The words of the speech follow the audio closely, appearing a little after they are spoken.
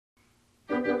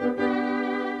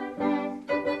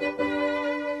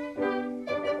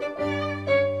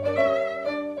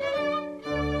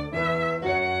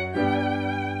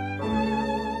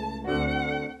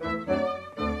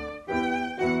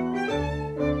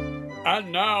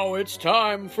And now it's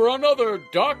time for another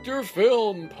Dr.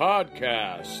 Film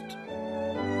podcast.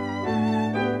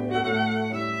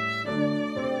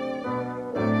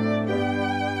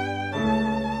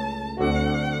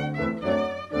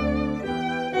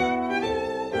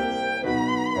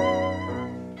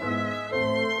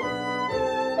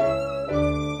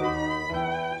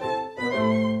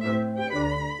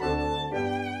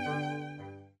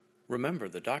 Remember,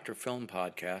 the Dr. Film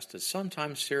podcast is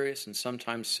sometimes serious and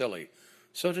sometimes silly.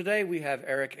 So today we have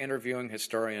Eric interviewing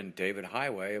historian David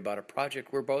Highway about a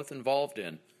project we're both involved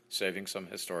in, saving some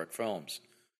historic films.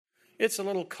 It's a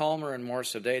little calmer and more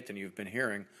sedate than you've been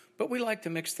hearing, but we like to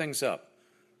mix things up.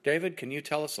 David, can you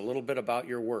tell us a little bit about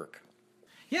your work?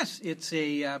 Yes, it's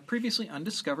a previously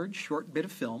undiscovered short bit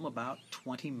of film, about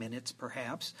 20 minutes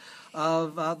perhaps,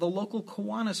 of the local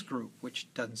Kiwanis group,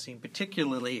 which doesn't seem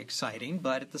particularly exciting,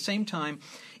 but at the same time,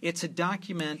 it's a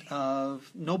document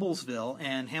of Noblesville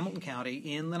and Hamilton County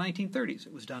in the 1930s.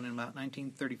 It was done in about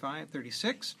 1935,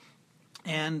 36.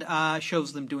 And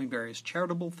shows them doing various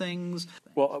charitable things.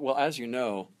 Well, as you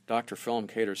know, Dr. Film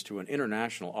caters to an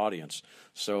international audience,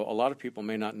 so a lot of people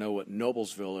may not know what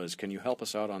Noblesville is. Can you help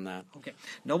us out on that? Okay.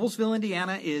 Noblesville,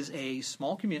 Indiana is a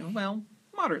small community, well,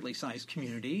 moderately sized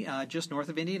community, just north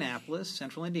of Indianapolis,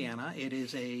 central Indiana. It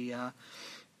is a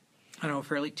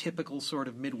fairly typical sort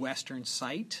of Midwestern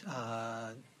site.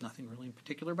 Nothing really in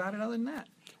particular about it other than that.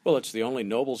 Well, it's the only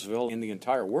Noblesville in the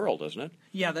entire world, isn't it?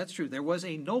 Yeah, that's true. There was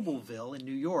a Nobleville in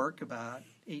New York about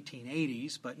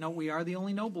 1880s, but no, we are the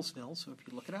only Noblesville, so if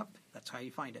you look it up, that's how you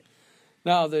find it.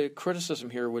 Now, the criticism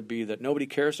here would be that nobody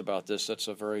cares about this. That's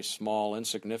a very small,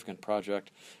 insignificant project,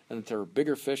 and that there are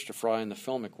bigger fish to fry in the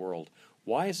filmic world.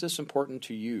 Why is this important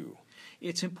to you?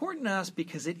 It's important to us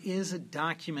because it is a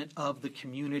document of the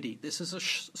community. This is a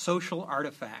social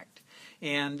artifact,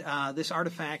 and this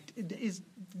artifact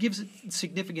gives it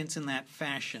significance in that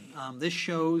fashion. This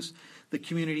shows the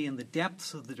community in the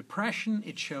depths of the Depression.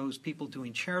 It shows people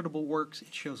doing charitable works.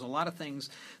 It shows a lot of things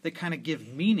that kind of give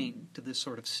meaning to this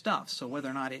sort of stuff. So whether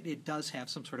or not it does have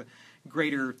some sort of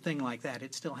greater thing like that,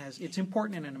 it's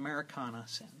important in an Americana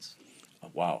sense.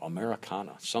 Wow,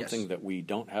 Americana, something Yes. that we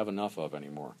don't have enough of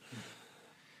anymore.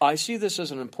 I see this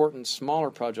as an important, smaller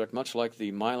project, much like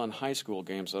the Milan High School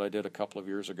games that I did a couple of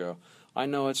years ago. I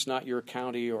know it's not your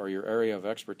county or your area of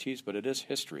expertise, but it is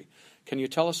history. Can you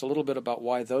tell us a little bit about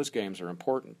why those games are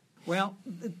important? Well,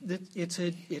 it's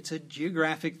a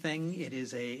geographic thing. It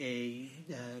is a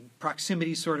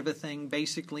proximity sort of a thing.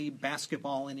 Basically,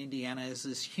 basketball in Indiana is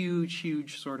this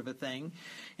huge sort of a thing.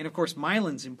 And, of course,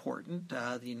 Milan's important,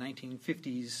 the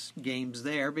 1950s games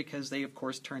there, because they, of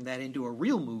course, turned that into a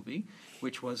real movie,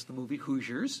 which was the movie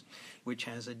Hoosiers, which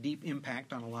has a deep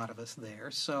impact on a lot of us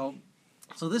there. So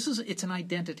it's an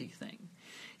identity thing.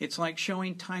 It's like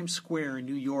showing Times Square in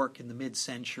New York in the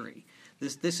mid-century.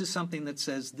 This is something that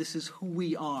says this is who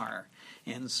we are.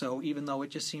 And so even though it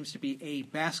just seems to be a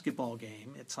basketball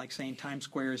game, it's like saying Times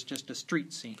Square is just a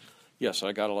street scene. Yes,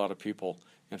 I got a lot of people.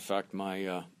 In fact,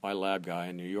 my lab guy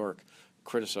in New York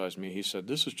criticized me. He said,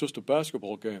 "This is just a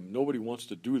basketball game. Nobody wants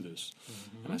to do this."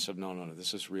 Mm-hmm. And I said, no,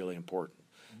 this is really important.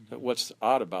 Mm-hmm. What's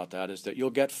odd about that is that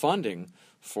you'll get funding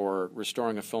for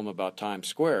restoring a film about Times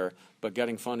Square, but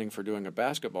getting funding for doing a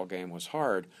basketball game was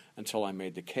hard until I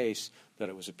made the case that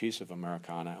it was a piece of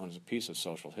Americana and it was a piece of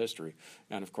social history.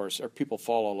 And, of course, people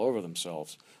fall all over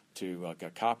themselves to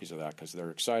get copies of that because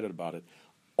they're excited about it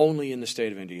only in the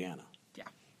state of Indiana. Yeah.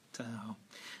 So,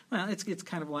 well, it's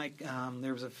kind of like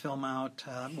there was a film out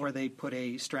where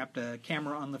they strapped a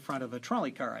camera on the front of a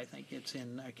trolley car, I think. It's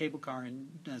in a cable car in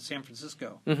San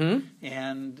Francisco. Mm-hmm.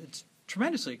 And it's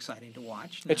tremendously exciting to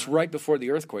watch. Now, it's right before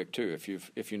the earthquake, too,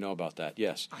 if you know about that,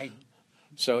 yes.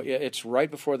 So it's right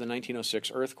before the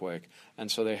 1906 earthquake, and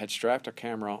so they had strapped a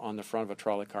camera on the front of a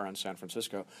trolley car in San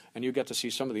Francisco, and you get to see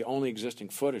some of the only existing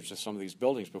footage of some of these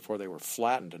buildings before they were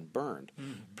flattened and burned.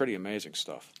 Mm-hmm. Pretty amazing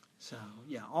stuff. So,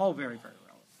 yeah, all very, very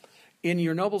relevant. In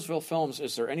your Noblesville films,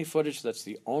 is there any footage that's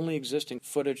the only existing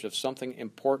footage of something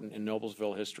important in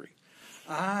Noblesville history?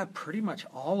 Pretty much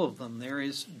all of them. There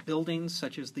is buildings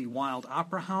such as the Wild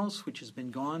Opera House, which has been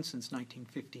gone since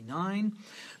 1959.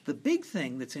 The big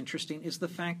thing that's interesting is the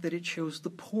fact that it shows the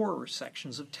poorer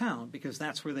sections of town, because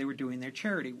that's where they were doing their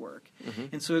charity work. Mm-hmm.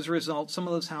 And so as a result, some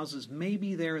of those houses may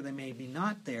be there, they may be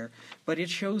not there, but it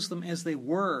shows them as they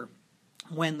were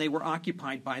when they were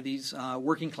occupied by these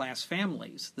working class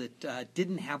families that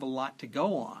didn't have a lot to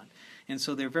go on. And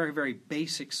so they're very, very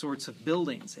basic sorts of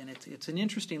buildings. And it's an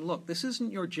interesting look. This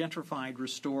isn't your gentrified,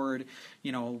 restored,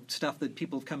 stuff that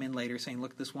people have come in later saying,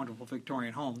 look, this wonderful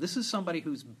Victorian home. This is somebody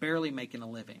who's barely making a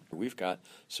living. We've got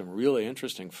some really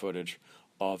interesting footage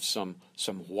of some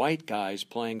white guys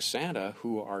playing Santa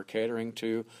who are catering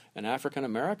to an African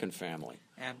American family.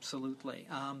 Absolutely.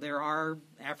 There are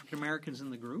African Americans in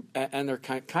the group. And they're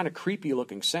kind of creepy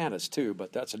looking Santas, too,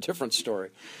 but that's a different story.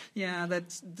 Yeah,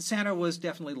 Santa was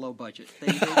definitely low budget.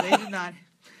 They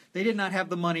did not have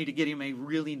the money to get him a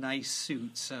really nice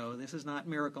suit, so this is not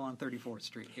Miracle on 34th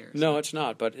Street here. So. No, it's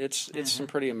not, but it's some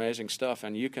pretty amazing stuff,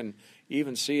 and you can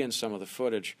even see in some of the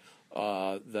footage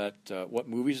what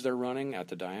movies they're running at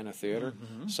the Diana Theater.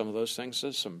 Mm-hmm. Some of those things,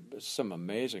 there's some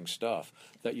amazing stuff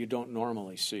that you don't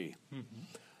normally see. Mm-hmm.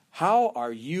 How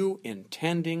are you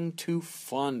intending to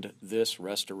fund this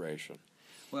restoration?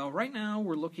 Well, right now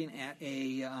we're looking at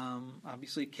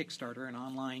obviously a Kickstarter, an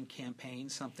online campaign,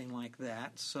 something like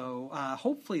that. So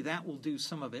hopefully that will do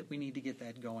some of it. We need to get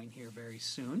that going here very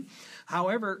soon.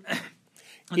 However,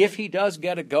 if he does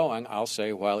get it going, I'll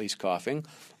say while he's coughing,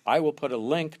 I will put a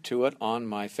link to it on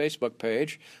my Facebook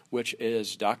page, which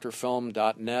is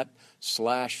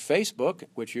drfilm.net/Facebook,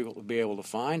 which you'll be able to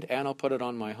find, and I'll put it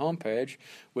on my homepage,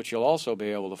 which you'll also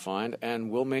be able to find, and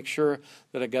we'll make sure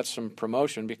that it gets some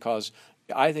promotion because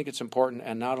I think it's important,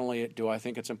 and not only do I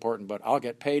think it's important, but I'll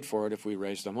get paid for it if we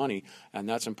raise the money, and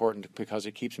that's important because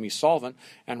it keeps me solvent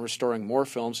and restoring more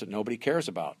films that nobody cares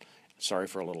about. Sorry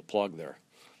for a little plug there.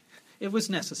 It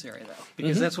was necessary, though,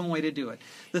 because that's one way to do it.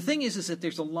 The thing is that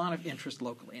there's a lot of interest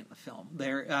locally in the film.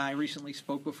 I recently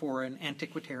spoke before an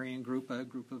antiquarian group, a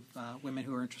group of women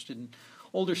who are interested in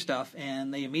older stuff,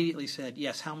 and they immediately said,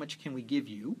 yes, how much can we give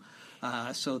you?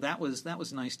 So that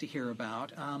was nice to hear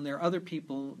about. There are other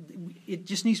people. It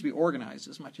just needs to be organized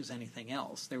as much as anything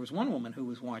else. There was one woman who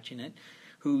was watching it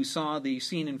who saw the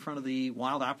scene in front of the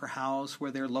Wild Opera House where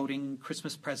they're loading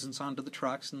Christmas presents onto the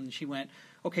trucks, and she went,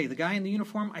 okay, the guy in the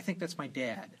uniform, I think that's my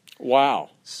dad. Wow.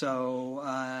 So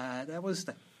that was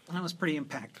pretty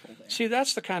impactful there. See,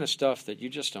 that's the kind of stuff that you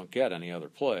just don't get any other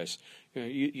place.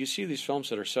 You see these films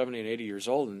that are 70 and 80 years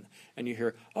old, and you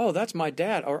hear, oh, that's my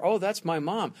dad, or oh, that's my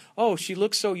mom. Oh, she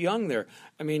looks so young there.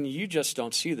 I mean, you just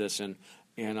don't see this in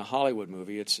a Hollywood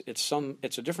movie. It's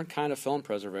a different kind of film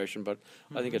preservation, but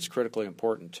I think it's critically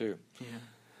important too. Yeah.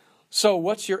 So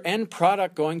what's your end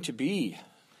product going to be?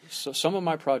 So some of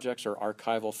my projects are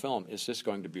archival film. Is this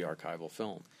going to be archival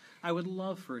film? I would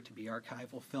love for it to be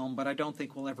archival film, but I don't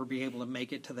think we'll ever be able to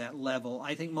make it to that level.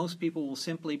 I think most people will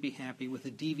simply be happy with a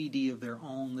DVD of their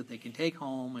own that they can take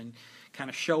home and kind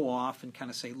of show off and kind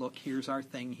of say, look, here's our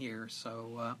thing here.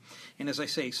 So, and as I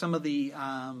say, some of the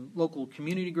local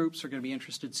community groups are going to be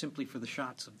interested simply for the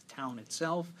shots of the town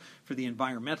itself, for the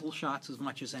environmental shots as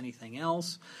much as anything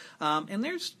else. And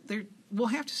we'll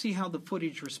have to see how the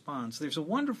footage responds. There's a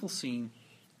wonderful scene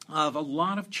of a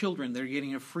lot of children that are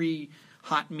getting a free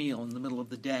hot meal in the middle of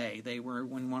the day. They were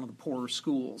in one of the poorer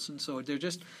schools, and so they're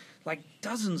just like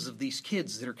dozens of these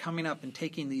kids that are coming up and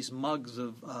taking these mugs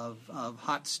of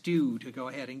hot stew to go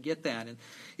ahead and get that. And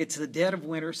it's the dead of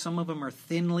winter. Some of them are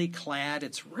thinly clad.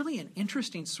 It's really an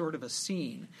interesting sort of a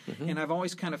scene. Mm-hmm. And I've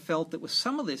always kind of felt that with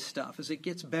some of this stuff, as it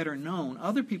gets better known,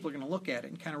 other people are going to look at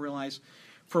it and kind of realize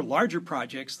for larger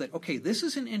projects that, okay, this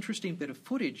is an interesting bit of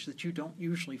footage that you don't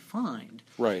usually find.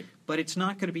 Right. But it's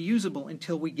not going to be usable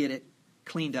until we get it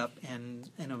cleaned up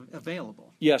and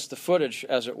available. Yes, the footage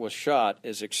as it was shot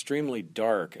is extremely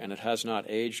dark and it has not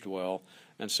aged well,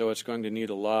 and so it's going to need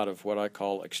a lot of what I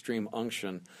call extreme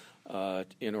unction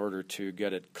in order to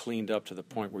get it cleaned up to the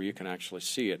point where you can actually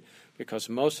see it, because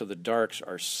most of the darks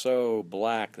are so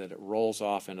black that it rolls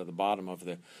off into the bottom of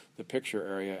the picture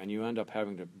area, and you end up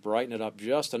having to brighten it up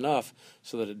just enough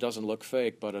so that it doesn't look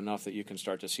fake, but enough that you can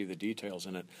start to see the details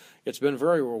in it. It's been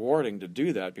very rewarding to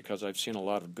do that because I've seen a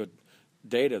lot of good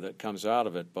data that comes out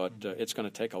of it, but it's going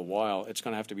to take a while. It's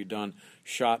going to have to be done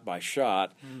shot by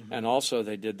shot, and also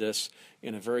they did this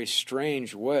in a very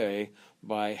strange way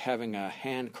by having a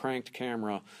hand-cranked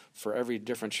camera for every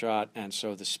different shot, and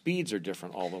so the speeds are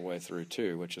different all the way through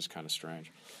too, which is kind of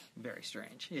strange. Very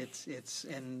strange. It's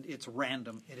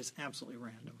random. It is absolutely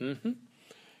random. Mm-hmm.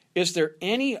 Is there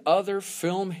any other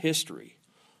film history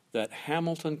that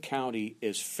Hamilton County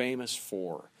is famous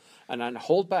for? And then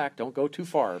hold back, don't go too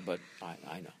far, but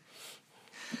I know.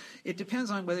 It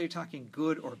depends on whether you're talking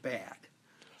good or bad.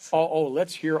 So.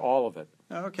 Let's hear all of it.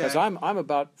 Okay. Because I'm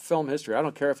about film history. I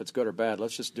don't care if it's good or bad.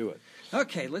 Let's just do it.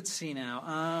 Okay, let's see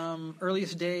now.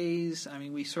 Earliest days,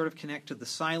 we sort of connect to the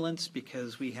silence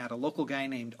because we had a local guy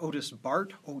named Otis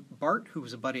Bart, who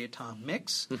was a buddy of Tom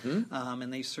Mix,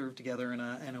 and they served together in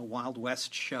a Wild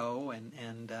West show,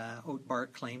 and Otis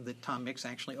Bart claimed that Tom Mix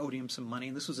actually owed him some money,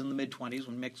 and this was in the mid-'20s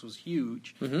when Mix was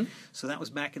huge. Mm-hmm. So that was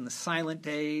back in the silent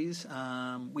days.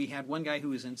 We had one guy who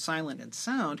was in silent and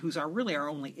sound, who's really our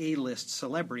only A-list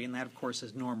celebrity, and that, of course,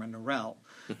 is Norman Norell.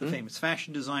 the famous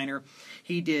fashion designer.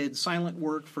 He did silent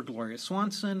work for Gloria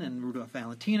Swanson and Rudolph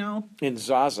Valentino. In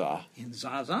Zaza. In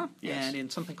Zaza, Yes. and in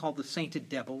something called The Sainted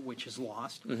Devil, which is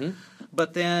lost. Mm-hmm.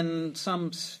 But then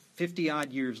some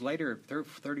 50-odd years later,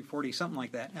 30, 40, something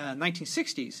like that,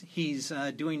 1960s, he's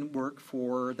doing work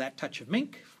for That Touch of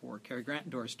Mink, for Cary Grant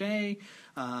and Doris Day,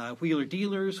 Wheeler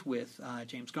Dealers with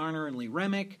James Garner and Lee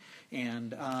Remick,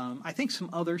 and I think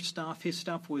some other stuff. His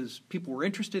stuff was, people were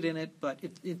interested in it, but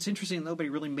it's interesting, nobody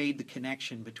really made the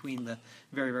connection between the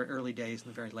very, very early days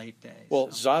and the very late days.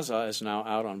 Well, so. Zaza is now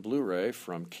out on Blu-ray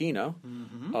from Kino,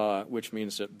 which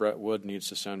means that Brett Wood needs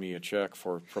to send me a check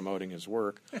for promoting his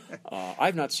work.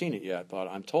 I've not seen it yet, but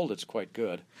I'm told it's quite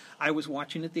good. I was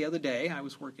watching it the other day. I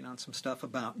was working on some stuff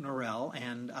about Norell,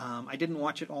 and I didn't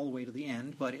watch it all the way to the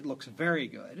end, but it looks very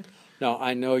good. Now,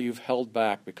 I know you've held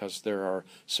back because there are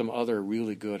some other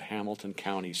really good Hamilton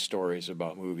County stories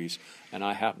about movies, and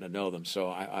I happen to know them, so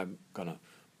I'm going to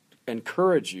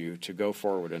encourage you to go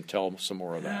forward and tell some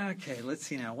more of that. Okay, let's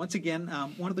see now. Once again,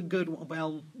 one of the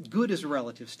good is a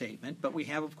relative statement, but we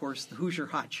have, of course, the Hoosier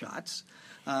Hotshots,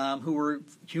 who were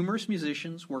humorous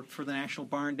musicians, worked for the National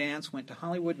Barn Dance, went to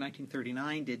Hollywood in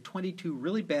 1939, did 22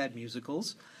 really bad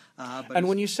musicals. And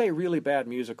when you say really bad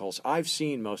musicals, I've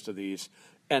seen most of these,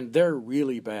 and they're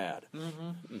really bad.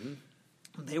 Mm-hmm. Mm-hmm.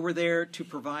 They were there to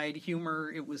provide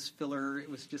humor. It was filler. It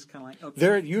was just kind of like, okay.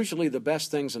 They're usually the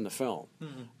best things in the film.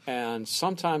 Mm-hmm. And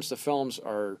sometimes the films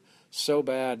are so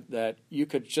bad that you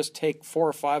could just take 4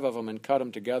 or 5 of them and cut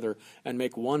them together and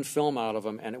make one film out of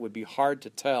them, and it would be hard to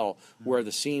tell where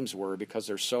the seams were because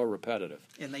they're so repetitive.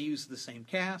 And they use the same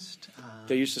cast.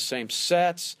 They use the same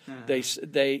sets.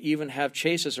 They even have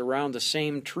chases around the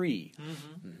same tree.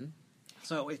 Mm-hmm. Mm-hmm.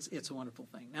 So it's a wonderful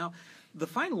thing. Now, the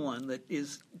final one that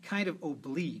is kind of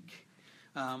oblique,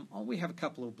 we have a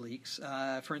couple of obliques.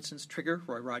 For instance, Trigger,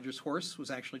 Roy Rogers' horse,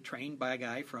 was actually trained by a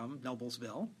guy from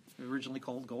Noblesville, originally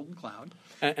called Golden Cloud.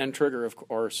 And Trigger, of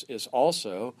course, is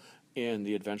also in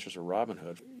The Adventures of Robin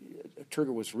Hood.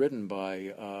 Trigger was ridden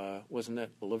by, wasn't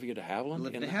it Olivia de Havilland?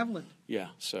 Olivia de Havilland. Yeah,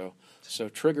 so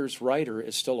Trigger's rider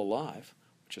is still alive,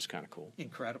 which is kind of cool.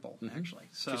 Incredible, actually.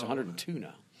 So, she's 102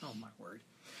 now. Oh, my word.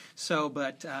 So,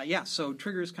 so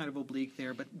Trigger is kind of oblique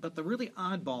there, but the really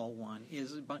oddball one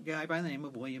is a guy by the name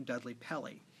of William Dudley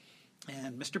Pelley.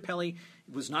 And Mr. Pelley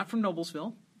was not from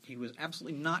Noblesville. He was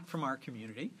absolutely not from our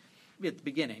community at the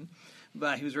beginning,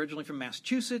 but he was originally from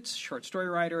Massachusetts, short story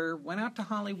writer, went out to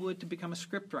Hollywood to become a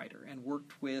script writer and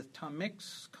worked with Tom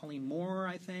Mix, Colleen Moore,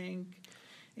 I think,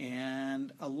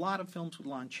 and a lot of films with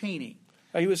Lon Chaney.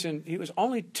 He was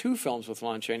only 2 films with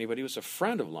Lon Chaney, but he was a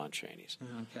friend of Lon Chaney's.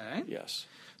 Okay. Yes.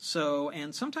 So,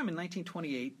 and sometime in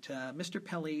 1928, Mr.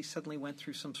 Pelley suddenly went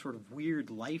through some sort of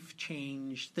weird life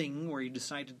change thing where he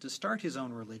decided to start his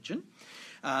own religion,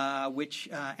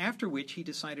 after which he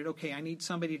decided, okay, I need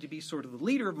somebody to be sort of the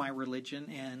leader of my religion,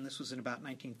 and this was in about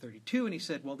 1932, and he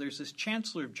said, well, there's this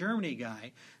Chancellor of Germany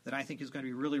guy that I think is going to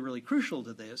be really, really crucial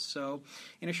to this. So,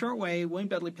 in a short way, William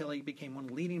Dudley Pelley became one of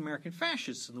the leading American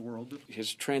fascists in the world.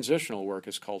 His transitional work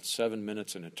is called 7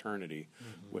 Minutes in Eternity,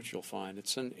 which you'll find.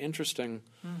 It's an interesting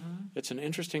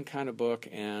kind of book,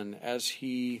 and as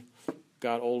he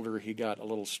got older, he got a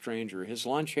little stranger. His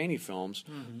Lon Chaney films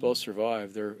both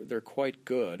survive. They're quite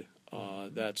good.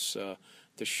 That's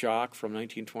The Shock from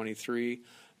 1923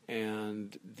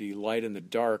 and The Light in the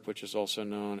Dark, which is also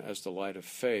known as The Light of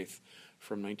Faith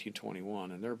from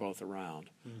 1921, and they're both around.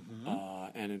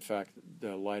 And in fact,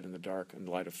 The Light in the Dark and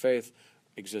The Light of Faith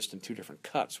exist in 2 different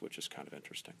cuts, which is kind of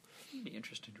interesting. It'd be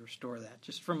interesting to restore that,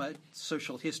 just from a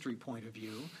social history point of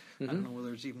view. I don't know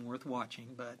whether it's even worth watching,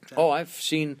 but... I've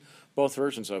seen both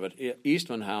versions of it.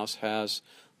 Eastman House has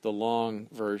the long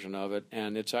version of it,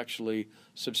 and it's actually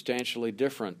substantially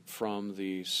different from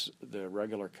the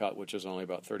regular cut, which is only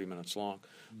about 30 minutes long.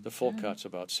 The full cut's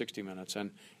about 60 minutes,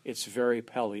 and it's very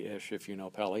Pelley-ish, if you know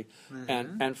Pelley.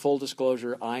 And full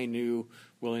disclosure, I knew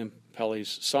William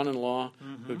Pelley's son-in-law,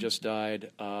 who just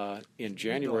died in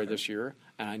January this year,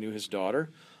 and I knew his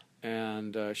daughter.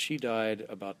 And she died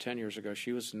about 10 years ago.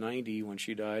 She was 90 when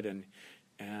she died,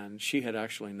 and she had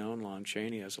actually known Lon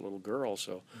Chaney as a little girl,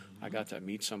 so I got to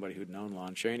meet somebody who'd known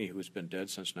Lon Chaney, who's been dead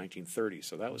since 1930,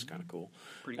 so that was kind of cool.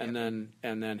 And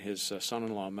then his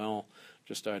son-in-law, Mel,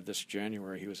 just died this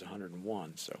January. He was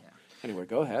 101, so... Yeah. Anyway,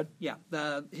 go ahead. Yeah,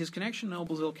 his connection to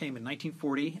Noblesville came in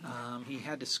 1940. He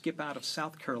had to skip out of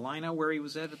South Carolina, where he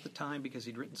was at the time, because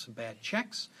he'd written some bad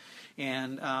checks.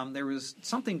 And there was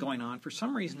something going on. For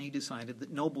some reason, he decided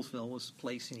that Noblesville was the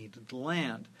place he needed to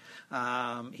land.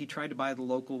 He tried to buy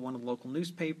one of the local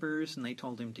newspapers, and they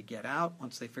told him to get out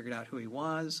once they figured out who he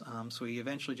was. So he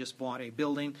eventually just bought a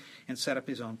building and set up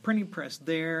his own printing press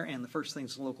there. And the first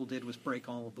things the local did was break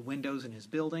all of the windows in his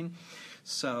building.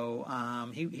 So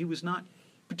he was not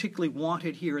particularly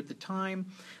wanted here at the time.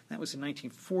 That was in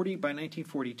 1940. By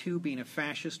 1942, being a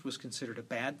fascist was considered a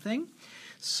bad thing.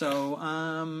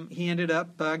 So he ended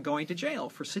up going to jail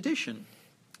for sedition.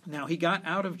 Now, he got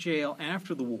out of jail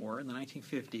after the war in the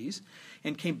 1950s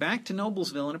and came back to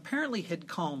Noblesville and apparently had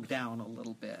calmed down a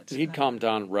little bit. He'd calmed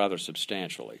down rather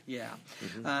substantially. Yeah.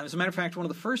 As a matter of fact, one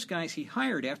of the first guys he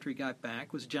hired after he got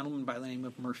back was a gentleman by the name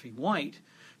of Murphy White,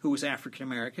 who was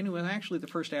African-American, who was actually the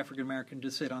first African-American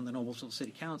to sit on the Noblesville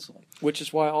City Council. Which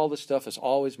is why all this stuff is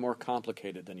always more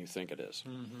complicated than you think it is.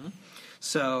 Mm-hmm.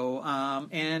 So,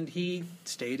 and he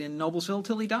stayed in Noblesville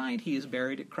till he died. He is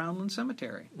buried at Crownland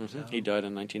Cemetery. Mm-hmm. So. He died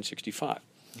in 1965.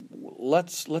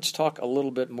 Let's talk a little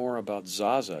bit more about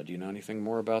Zaza. Do you know anything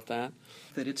more about that?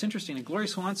 That it's interesting. In Gloria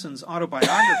Swanson's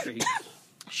autobiography,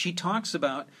 she talks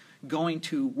about going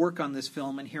to work on this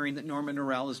film and hearing that Norman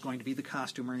Norell is going to be the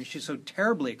costumer, and she's so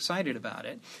terribly excited about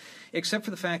it, except for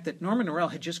the fact that Norman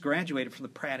Norell had just graduated from the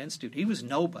Pratt Institute. He was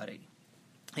nobody.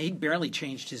 He'd barely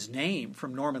changed his name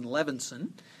from Norman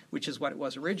Levinson, which is what it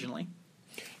was originally,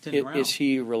 to Norell. Is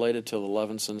he related to the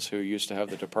Levinsons who used to have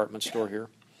the department store here?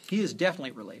 He is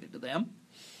definitely related to them.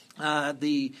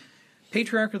 The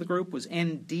patriarch of the group was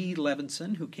N.D.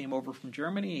 Levinson, who came over from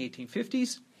Germany in the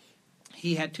 1850s.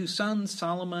 He had two sons,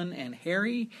 Solomon and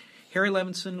Harry. Harry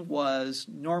Levinson was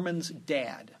Norman's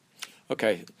dad.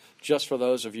 Okay, just for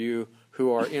those of you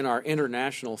who are in our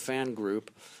international fan group,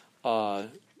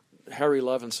 Harry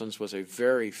Levinson's was a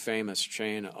very famous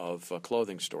chain of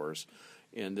clothing stores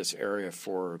in this area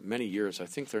for many years. I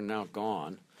think they're now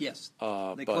gone. Yes,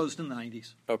 they closed in the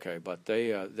 90s. Okay, but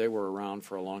they were around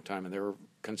for a long time, and they were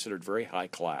considered very high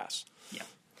class. Yeah,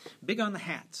 big on the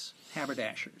hats.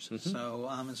 Haberdashers. Mm-hmm. So,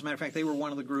 as a matter of fact, they were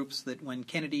one of the groups that when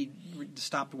Kennedy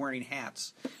stopped wearing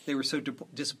hats, they were so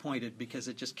disappointed because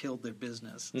it just killed their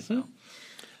business. Mm-hmm. So.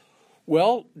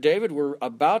 Well, David, we're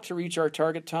about to reach our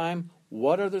target time.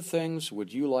 What other things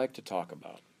would you like to talk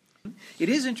about? It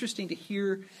is interesting to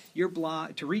hear your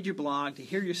blog, to read your blog, to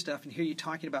hear your stuff, and hear you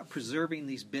talking about preserving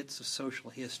these bits of social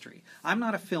history. I'm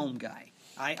not a film guy.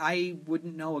 I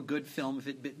wouldn't know a good film if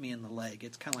it bit me in the leg.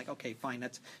 It's kind of like, okay, fine,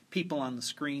 that's people on the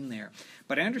screen there.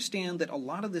 But I understand that a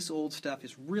lot of this old stuff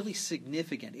is really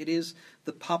significant. It is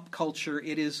the pop culture.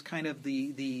 It is kind of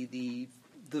the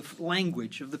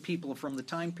language of the people from the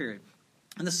time period.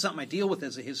 And this is something I deal with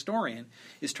as a historian,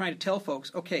 is trying to tell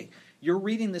folks, okay, you're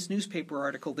reading this newspaper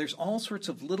article, there's all sorts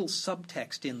of little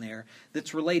subtext in there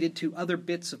that's related to other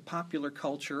bits of popular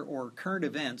culture or current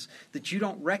events that you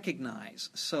don't recognize,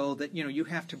 so that, you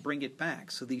have to bring it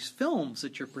back. So these films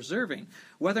that you're preserving,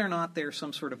 whether or not they're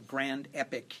some sort of grand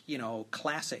epic,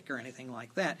 classic or anything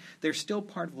like that, they're still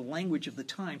part of the language of the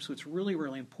time, so it's really,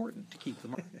 really important to keep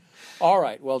them. All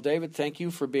right. Well, David, thank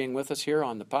you for being with us here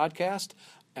on the podcast,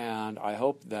 and I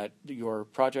hope that your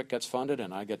project gets funded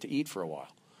and I get to eat for a while.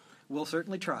 We'll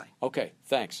certainly try. Okay,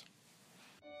 thanks.